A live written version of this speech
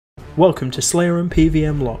Welcome to Slayer and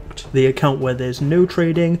PvM Locked, the account where there's no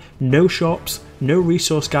trading, no shops, no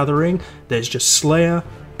resource gathering, there's just Slayer,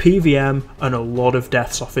 PvM and a lot of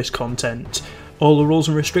Death's Office content. All the rules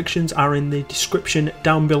and restrictions are in the description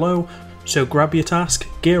down below, so grab your task,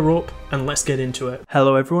 gear up, and let's get into it.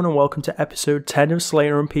 Hello everyone and welcome to episode 10 of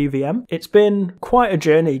Slayer and PvM. It's been quite a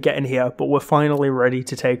journey getting here, but we're finally ready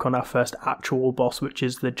to take on our first actual boss, which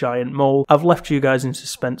is the giant mole. I've left you guys in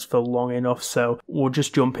suspense for long enough, so we'll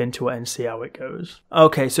just jump into it and see how it goes.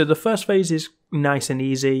 Okay, so the first phase is nice and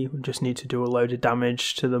easy. We just need to do a load of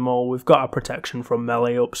damage to the mole. We've got our protection from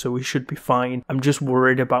melee up, so we should be fine. I'm just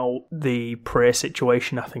worried about the prey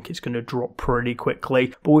situation. I think it's going to drop pretty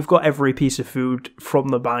quickly, but we've got every piece of food from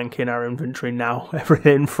the bank in our inventory now.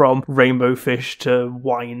 Everything from rainbow fish to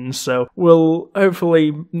wine, so we'll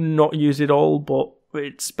hopefully not use it all, but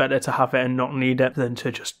it's better to have it and not need it than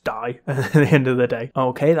to just die at the end of the day.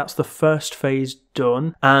 Okay, that's the first phase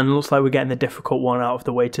done, and looks like we're getting the difficult one out of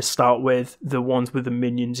the way to start with. The ones with the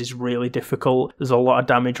minions is really difficult. There's a lot of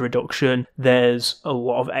damage reduction, there's a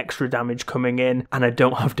lot of extra damage coming in, and I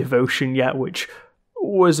don't have devotion yet, which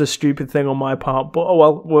was a stupid thing on my part, but oh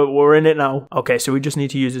well, we're in it now. Okay, so we just need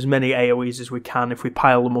to use as many AoEs as we can. If we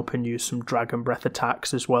pile them up and use some dragon breath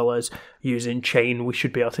attacks as well as using chain, we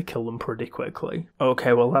should be able to kill them pretty quickly.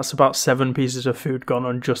 Okay, well that's about 7 pieces of food gone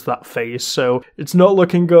on just that phase, so it's not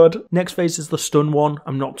looking good. Next phase is the stun one.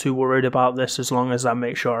 I'm not too worried about this as long as I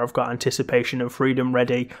make sure I've got anticipation and freedom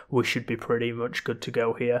ready. We should be pretty much good to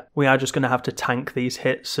go here. We are just going to have to tank these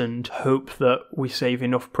hits and hope that we save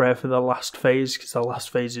enough prayer for the last phase, because the last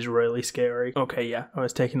phase is really scary. Okay, yeah, I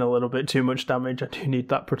was taking a little bit too much damage. I do need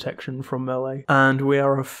that protection from melee. And we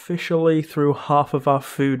are officially through half of our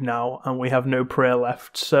food now, and we have no prayer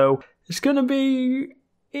left, so it's going to be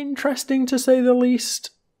interesting to say the least.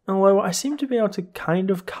 Although I seem to be able to kind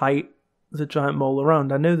of kite the giant mole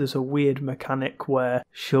around. I know there's a weird mechanic where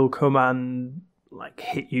she'll come and like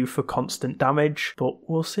hit you for constant damage, but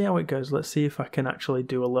we'll see how it goes. Let's see if I can actually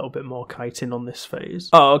do a little bit more kiting on this phase.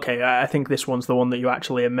 Oh, okay, I think this one's the one that you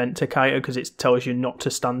actually are meant to kite her, because it tells you not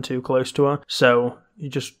to stand too close to her. So you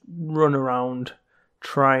just run around,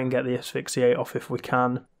 try and get the asphyxiate off if we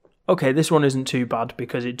can. Okay, this one isn't too bad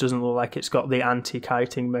because it doesn't look like it's got the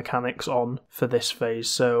anti-kiting mechanics on for this phase,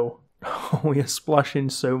 so we are splashing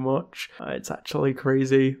so much. It's actually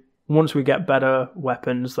crazy. Once we get better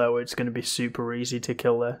weapons, though, it's going to be super easy to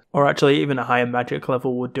kill her. Or actually, even a higher magic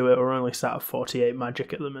level would do it. We're only sat at 48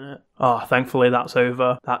 magic at the minute. Oh, thankfully that's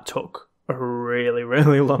over. That took a really,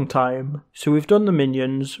 really long time. So we've done the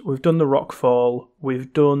minions, we've done the rockfall,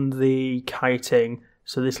 we've done the kiting.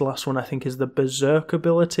 So this last one I think is the berserk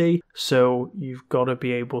ability. So you've got to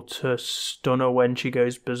be able to stun her when she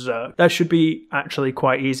goes berserk. That should be actually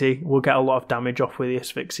quite easy. We'll get a lot of damage off with the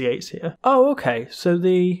asphyxiates here. Oh, okay. So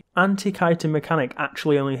the anti-kiting mechanic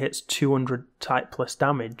actually only hits 200 type plus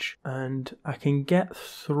damage. And I can get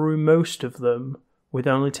through most of them with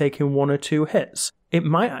only taking 1 or 2 hits. It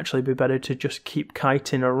might actually be better to just keep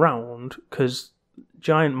kiting around, because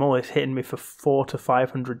giant mole is hitting me for 400 to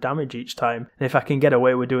 500 damage each time, and if I can get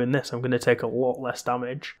away with doing this, I'm going to take a lot less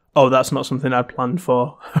damage. Oh, that's not something I'd planned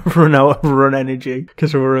for. Run out of run energy,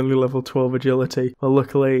 because we're only level 12 agility. Well,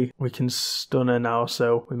 luckily we can stun her now,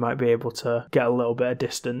 so we might be able to get a little bit of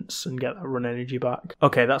distance and get that run energy back.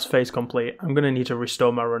 Okay, that's phase complete. I'm going to need to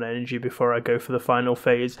restore my run energy before I go for the final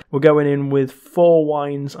phase. We're going in with 4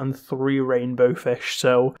 wines and 3 rainbow fish,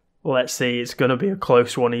 so let's see, it's going to be a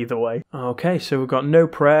close one either way. Okay, so we've got no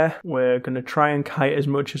prayer. We're going to try and kite as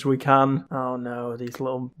much as we can. Oh no, these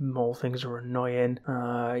little mole things are annoying.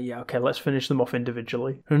 Yeah, okay, let's finish them off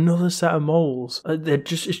individually. Another set of moles.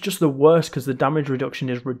 It's just the worst because the damage reduction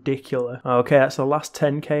is ridiculous. Okay, that's the last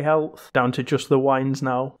 10k health. Down to just the wines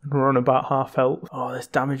now. We're on about half health. Oh, this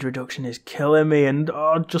damage reduction is killing me, and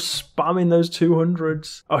just spamming those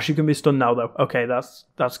 200s. Oh, she can be stunned now though. Okay, that's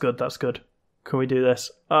good, that's good. Can we do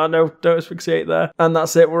this? Oh no, don't asphyxiate there. And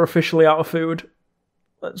that's it, we're officially out of food.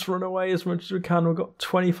 Let's run away as much as we can. We've got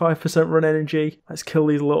 25% run energy. Let's kill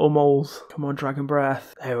these little moles. Come on, dragon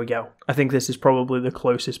breath. There we go. I think this is probably the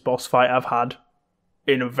closest boss fight I've had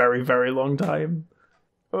in a very, very long time.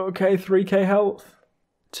 Okay, 3k health.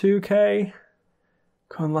 2k.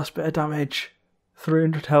 Come on, last bit of damage.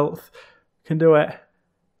 300 health. Can do it.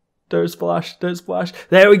 Don't splash, don't splash.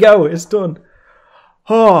 There we go, it's done.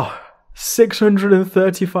 Oh,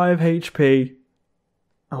 635 HP.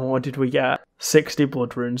 And what did we get? 60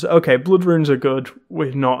 blood runes. Okay, blood runes are good.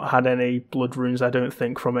 We've not had any blood runes, I don't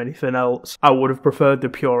think, from anything else. I would have preferred the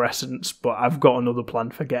pure essence, but I've got another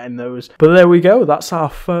plan for getting those. But there we go. That's our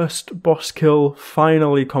first boss kill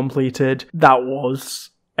finally completed. That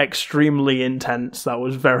was extremely intense. That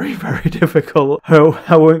was very, very difficult.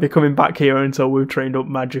 I won't be coming back here until we've trained up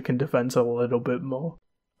magic and defense a little bit more.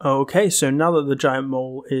 Okay, so now that the giant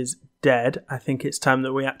mole is dead, I think it's time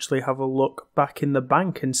that we actually have a look back in the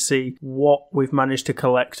bank and see what we've managed to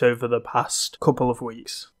collect over the past couple of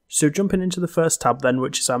weeks. So jumping into the first tab then,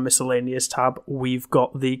 which is our miscellaneous tab, we've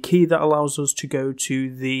got the key that allows us to go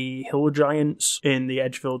to the hill giants in the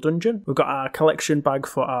Edgeville dungeon. We've got our collection bag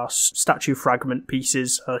for our statue fragment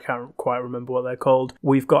pieces. I can't quite remember what they're called.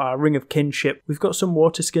 We've got our ring of kinship. We've got some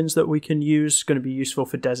water skins that we can use, going to be useful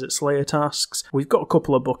for desert slayer tasks. We've got a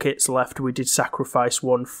couple of buckets left. We did sacrifice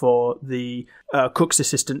one for the cook's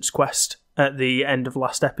assistance quest at the end of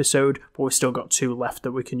last episode, but we've still got 2 left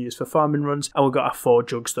that we can use for farming runs, and we've got our 4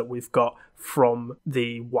 jugs that we've got from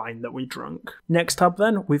the wine that we drank. Next tab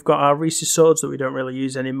then, we've got our Reese's swords that we don't really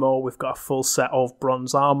use anymore. We've got a full set of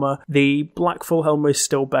bronze armour. The black full helmet is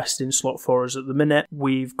still best in slot for us at the minute.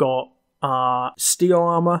 We've got our steel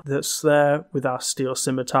armour that's there with our steel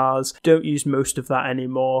scimitars. Don't use most of that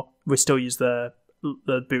anymore. We still use the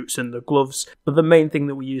boots and the gloves, but the main thing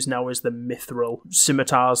that we use now is the mithril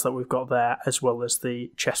scimitars that we've got there, as well as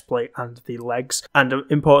the chest plate and the legs. And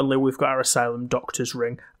importantly, we've got our asylum doctor's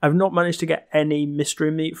ring. I've not managed to get any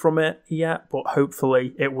mystery meat from it yet, but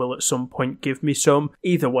hopefully it will at some point give me some.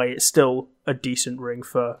 Either way, it's still a decent ring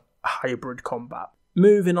for hybrid combat.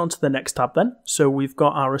 Moving on to the next tab then. So we've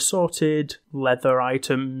got our assorted leather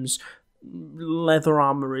items. Leather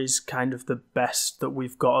armour is kind of the best that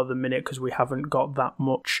we've got at the minute because we haven't got that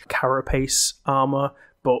much carapace armour,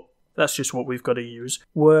 but that's just what we've got to use.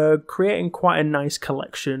 We're creating quite a nice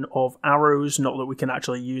collection of arrows, not that we can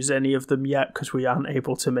actually use any of them yet because we aren't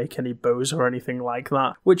able to make any bows or anything like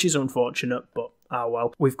that, which is unfortunate, but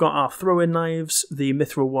well. We've got our throwing knives. The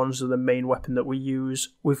mithril ones are the main weapon that we use.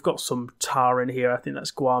 We've got some tar in here. I think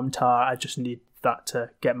that's Guam tar. I just need that to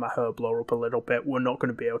get my herb lore up a little bit. We're not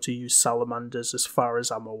going to be able to use salamanders as far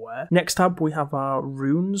as I'm aware. Next tab, we have our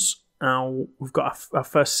runes. Now, we've got our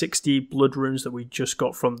first 60 blood runes that we just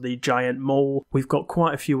got from the giant mole. We've got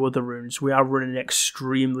quite a few other runes. We are running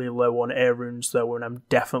extremely low on air runes though, and I'm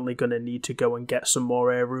definitely going to need to go and get some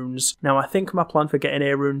more air runes. Now, I think my plan for getting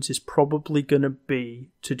air runes is probably going to be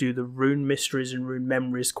to do the Rune Mysteries and Rune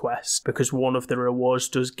Memories quest, because one of the rewards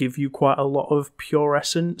does give you quite a lot of pure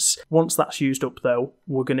essence. Once that's used up though,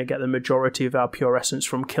 we're going to get the majority of our pure essence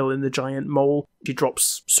from killing the giant mole. She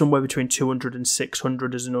drops somewhere between 200 and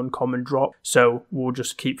 600 as an uncommon drop, so we'll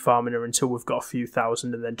just keep farming her until we've got a few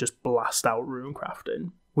thousand and then just blast out rune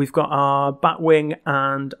crafting. We've got our Batwing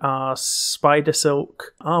and our Spider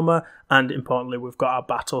Silk armour, and importantly we've got our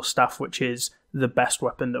Battle Staff, which is the best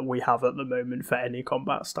weapon that we have at the moment for any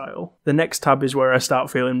combat style. The next tab is where I start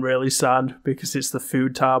feeling really sad because it's the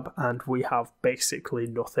food tab and we have basically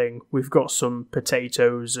nothing. We've got some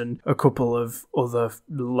potatoes and a couple of other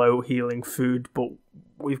low healing food, but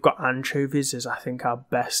we've got anchovies as I think our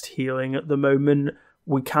best healing at the moment.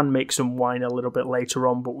 We can make some wine a little bit later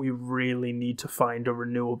on, but we really need to find a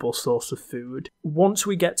renewable source of food. Once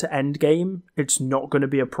we get to endgame, it's not going to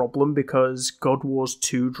be a problem because God Wars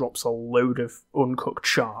 2 drops a load of uncooked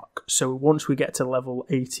shark. So once we get to level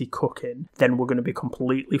 80 cooking, then we're going to be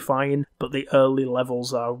completely fine. But the early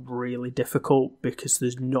levels are really difficult because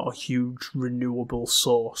there's not a huge renewable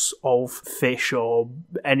source of fish or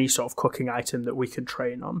any sort of cooking item that we can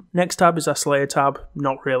train on. Next tab is our Slayer tab.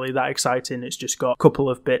 Not really that exciting. It's just got a couple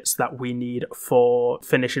of bits that we need for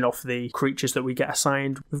finishing off the creatures that we get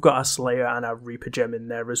assigned. We've got our Slayer and our Reaper gem in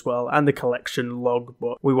there as well, and the collection log,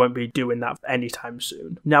 but we won't be doing that anytime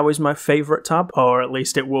soon. Now is my favourite tab, or at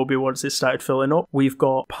least it will be once it's started filling up. We've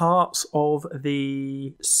got parts of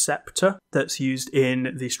the scepter that's used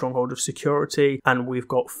in the Stronghold of Security, and we've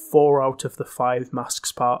got 4 out of the 5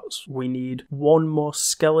 masks parts. We need 1 more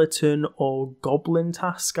skeleton or goblin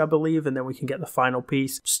task, I believe, and then we can get the final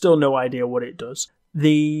piece. Still no idea what it does.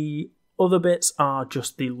 The other bits are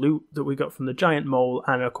just the loot that we got from the giant mole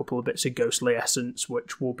and a couple of bits of ghostly essence,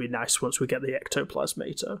 which will be nice once we get the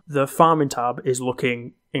ectoplasmator. The farming tab is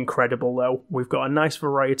looking incredible though. We've got a nice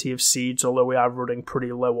variety of seeds, although we are running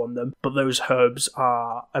pretty low on them, but those herbs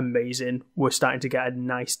are amazing. We're starting to get a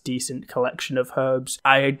nice decent collection of herbs.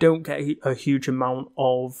 I don't get a huge amount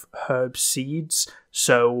of herb seeds,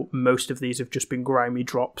 so most of these have just been grimy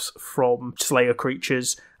drops from Slayer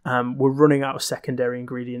creatures. We're running out of secondary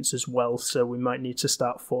ingredients as well, so we might need to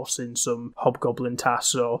start forcing some hobgoblin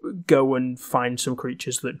tasks or go and find some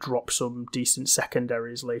creatures that drop some decent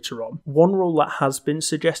secondaries later on. One rule that has been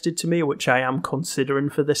suggested to me, which I am considering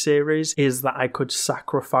for the series, is that I could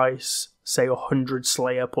sacrifice say 100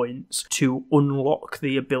 Slayer points to unlock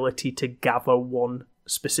the ability to gather 1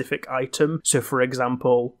 specific item. So for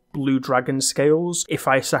example, blue dragon scales. If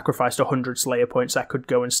I sacrificed 100 Slayer points, I could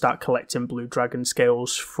go and start collecting blue dragon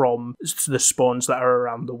scales from the spawns that are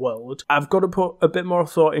around the world. I've got to put a bit more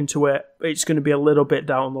thought into it. It's going to be a little bit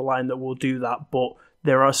down the line that we'll do that, but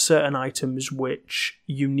there are certain items which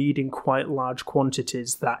you need in quite large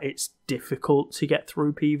quantities that it's difficult to get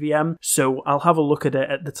through PvM. So I'll have a look at it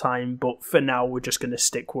at the time, but for now we're just going to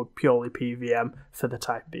stick with purely PvM for the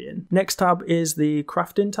time being. Next tab is the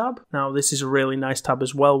crafting tab. Now this is a really nice tab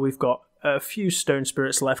as well. We've got a few stone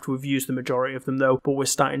spirits left. We've used the majority of them though, but we're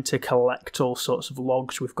starting to collect all sorts of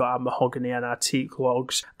logs. We've got our mahogany and our teak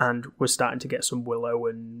logs, and we're starting to get some willow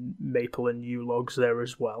and maple and yew logs there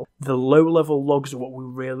as well. The low level logs are what we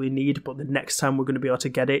really need, but the next time we're going to be able to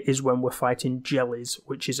get it is when we're fighting jellies,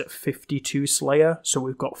 which is at 52 Slayer, so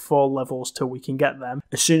we've got 4 levels till we can get them.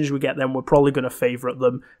 As soon as we get them, we're probably going to favourite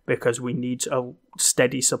them because we need a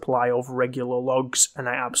steady supply of regular logs, and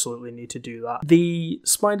I absolutely need to do that. The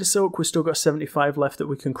spider silk, we've still got 75 left that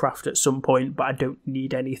we can craft at some point, but I don't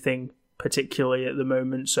need anything particularly at the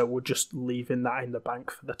moment, so we're just leaving that in the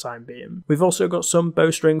bank for the time being. We've also got some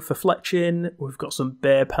bowstring for fletching, we've got some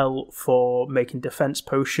bear pelt for making defense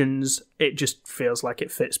potions. It just feels like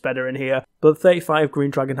it fits better in here. But 35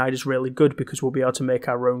 green dragon hide is really good because we'll be able to make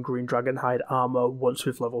our own green dragon hide armor once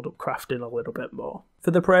we've leveled up crafting a little bit more.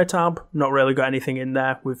 For the prayer tab, not really got anything in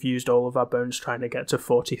there. We've used all of our bones trying to get to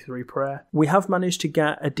 43 prayer. We have managed to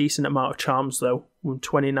get a decent amount of charms though.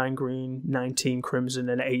 29 green, 19 crimson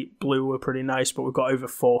and 8 blue were pretty nice, but we've got over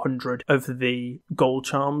 400 of the gold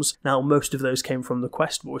charms. Now most of those came from the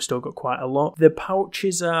quest, but we've still got quite a lot. The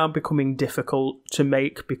pouches are becoming difficult to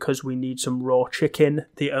make because we need some raw chicken.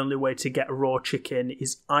 The only way to get raw chicken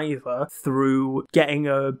is either through getting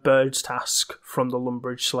a bird's task from the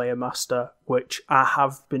Lumbridge Slayer Master, which I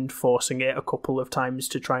have been forcing it a couple of times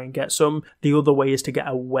to try and get some. The other way is to get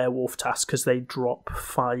a werewolf task because they drop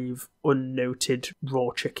 5 unnoted raw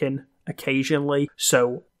chicken occasionally.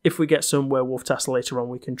 So if we get some werewolf tasks later on,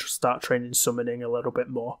 we can start training summoning a little bit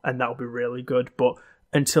more, and that'll be really good. But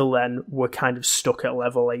until then, we're kind of stuck at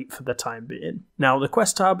level 8 for the time being. Now, the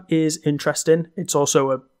quest tab is interesting. It's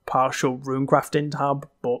also a partial rune crafting tab,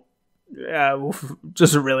 but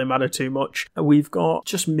doesn't really matter too much. We've got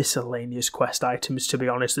just miscellaneous quest items, to be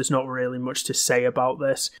honest. There's not really much to say about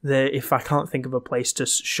this. If I can't think of a place to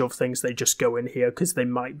shove things, they just go in here because they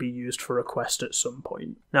might be used for a quest at some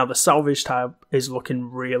point. Now, the salvage tab is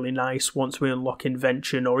looking really nice. Once we unlock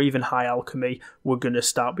invention or even high alchemy, we're going to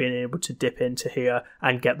start being able to dip into here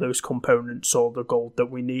and get those components or the gold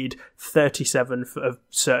that we need. 37 of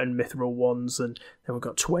certain mithril ones, and then we've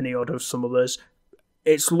got 20 odd of some others.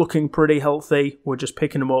 It's looking pretty healthy. We're just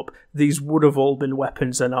picking them up. These would have all been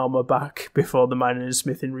weapons and armor back before the mining and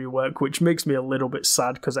smithing rework, which makes me a little bit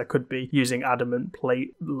sad because I could be using adamant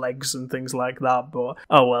plate legs and things like that. But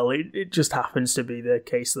oh well, it just happens to be the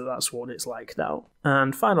case that that's what it's like now.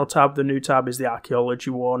 And final tab, the new tab, is the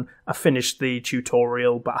archaeology one. I finished the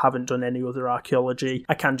tutorial but haven't done any other archaeology.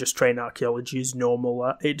 I can just train archaeology as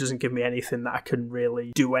normal. It doesn't give me anything that I can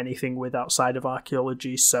really do anything with outside of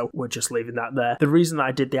archaeology, so we're just leaving that there. The reason that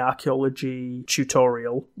I did the archaeology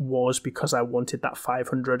tutorial was because I wanted that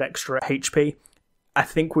 500 extra HP. I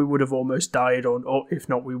think we would have almost died, or if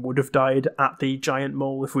not, we would have died at the giant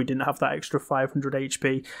mole if we didn't have that extra 500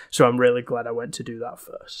 HP, so I'm really glad I went to do that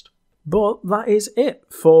first. But that is it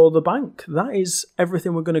for the bank. That is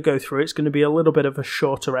everything we're going to go through. It's going to be a little bit of a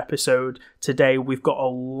shorter episode today. We've got a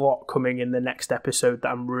lot coming in the next episode that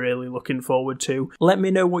I'm really looking forward to. Let me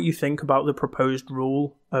know what you think about the proposed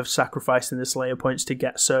rule of sacrificing the Slayer points to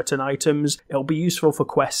get certain items. It'll be useful for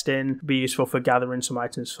questing, be useful for gathering some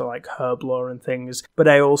items for like herb lore and things, but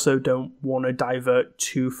I also don't want to divert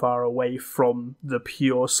too far away from the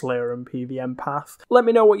pure Slayer and PvM path. Let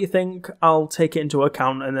me know what you think. I'll take it into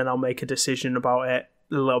account and then I'll make a decision about it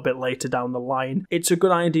a little bit later down the line. It's a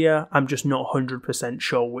good idea, I'm just not 100%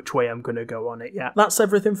 sure which way I'm going to go on it yet. That's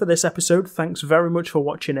everything for this episode. Thanks very much for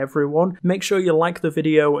watching, everyone. Make sure you like the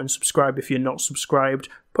video and subscribe if you're not subscribed.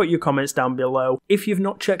 Put your comments down below. If you've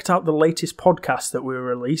not checked out the latest podcast that we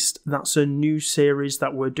released, that's a new series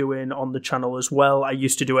that we're doing on the channel as well. I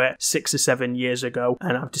used to do it 6 or 7 years ago,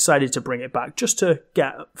 and I've decided to bring it back just to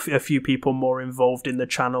get a few people more involved in the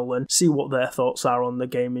channel and see what their thoughts are on the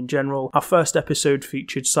game in general. Our first episode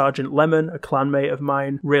featured Sergeant Lemon, a clanmate of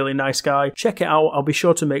mine. Really nice guy. Check it out. I'll be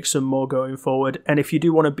sure to make some more going forward. And if you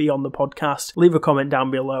do want to be on the podcast, leave a comment down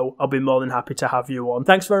below. I'll be more than happy to have you on.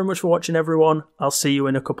 Thanks very much for watching, everyone. I'll see you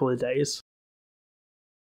in a couple of days.